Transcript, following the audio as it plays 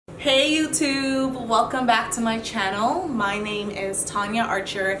Hey YouTube, welcome back to my channel. My name is Tonya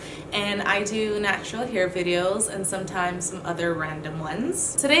Archer and I do natural hair videos and sometimes some other random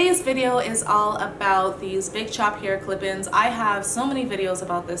ones. Today's video is all about these big chop hair clip-ins. I have so many videos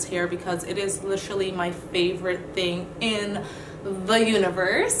about this hair because it is literally my favorite thing in the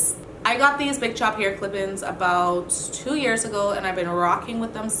universe. I got these big chop hair clip-ins about 2 years ago and I've been rocking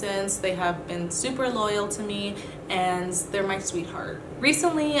with them since. They have been super loyal to me and they're my sweetheart.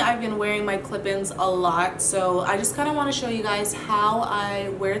 Recently I've been wearing my clip-ins a lot, so I just kind of want to show you guys how I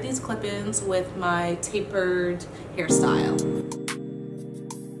wear these clip-ins with my tapered hairstyle.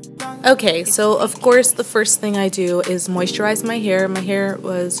 Okay, so of course the first thing I do is moisturize my hair. My hair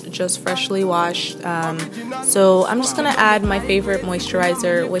was just freshly washed, so I'm just gonna add my favorite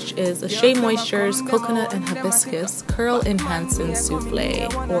moisturizer, which is a Shea Moisture's Coconut and Hibiscus Curl Enhancing Souffle,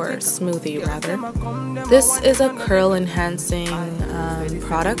 or Smoothie rather. This is a curl enhancing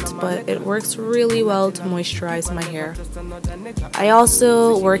product, but it works really well to moisturize my hair. I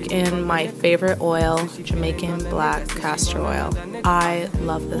also work in my favorite oil, Jamaican Black Castor Oil. I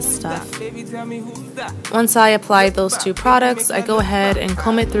love this stuff. Once I apply those two products, I go ahead and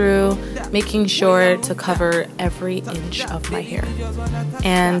comb it through, making sure to cover every inch of my hair.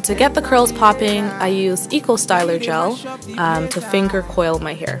 And to get the curls popping, I use Eco Styler Gel to finger coil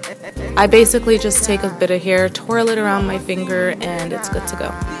my hair. I basically just take a bit of hair, twirl it around my finger, and it's good to go.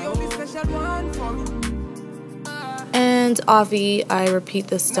 And Avi, I repeat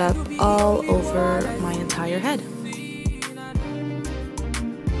this step all over my entire head.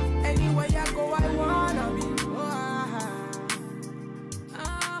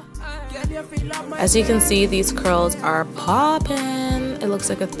 As you can see, these curls are popping. It looks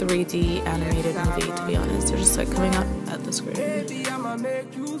like a 3D animated movie, to be honest. They're just like coming up at the screen.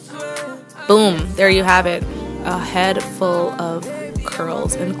 Boom, there you have it. A head full of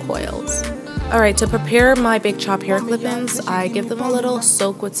curls and coils. Alright, to prepare my big chop hair clip-ins, I give them a little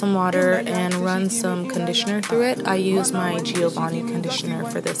soak with some water and run some conditioner through it. I use my Giovanni conditioner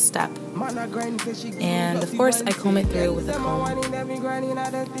for this step. And of course, I comb it through with a comb.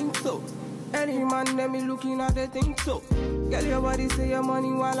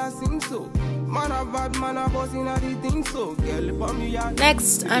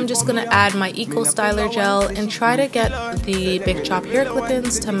 Next, I'm just going to add my Eco Styler Gel and try to get the big chop hair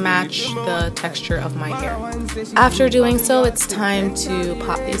clip-ins to match the texture of my hair. After doing so, it's time to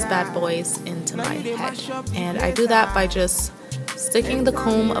pop these bad boys into my head. And I do that by just sticking the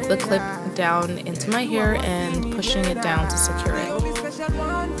comb of the clip down into my hair and pushing it down to secure it.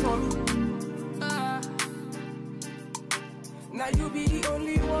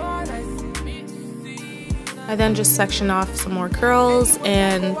 I then just section off some more curls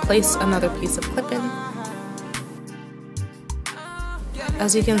and place another piece of clip-in.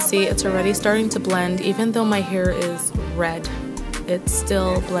 As you can see, it's already starting to blend. Even though my hair is red, it's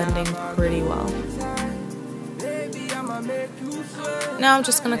still blending pretty well. Now I'm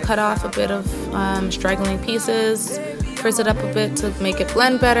just going to cut off a bit of straggling pieces, frizz it up a bit to make it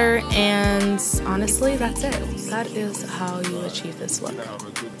blend better, and honestly, that's it. That is how you achieve this look.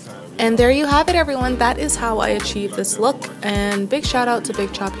 And there you have it, everyone. That is how I achieve this look. And big shout out to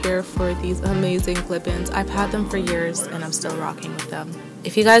Big Chop Hair for these amazing clip-ins. I've had them for years and I'm still rocking with them.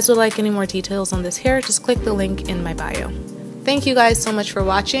 If you guys would like any more details on this hair, just click the link in my bio. Thank you guys so much for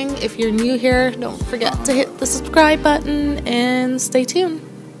watching. If you're new here, don't forget to hit the subscribe button and stay tuned.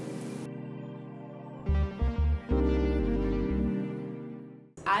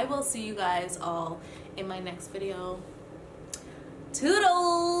 I will see you guys all in my next video.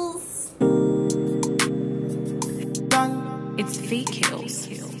 Toodles! It's fake kills.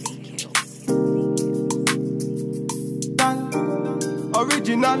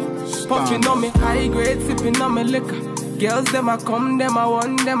 Original, puffing on me high grade, sipping on me liquor. Girls them a come, them a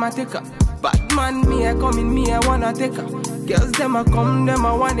want, them a take her. Batman me a come in, me a wanna take her. Girls them a come, them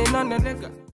a want in on the liquor.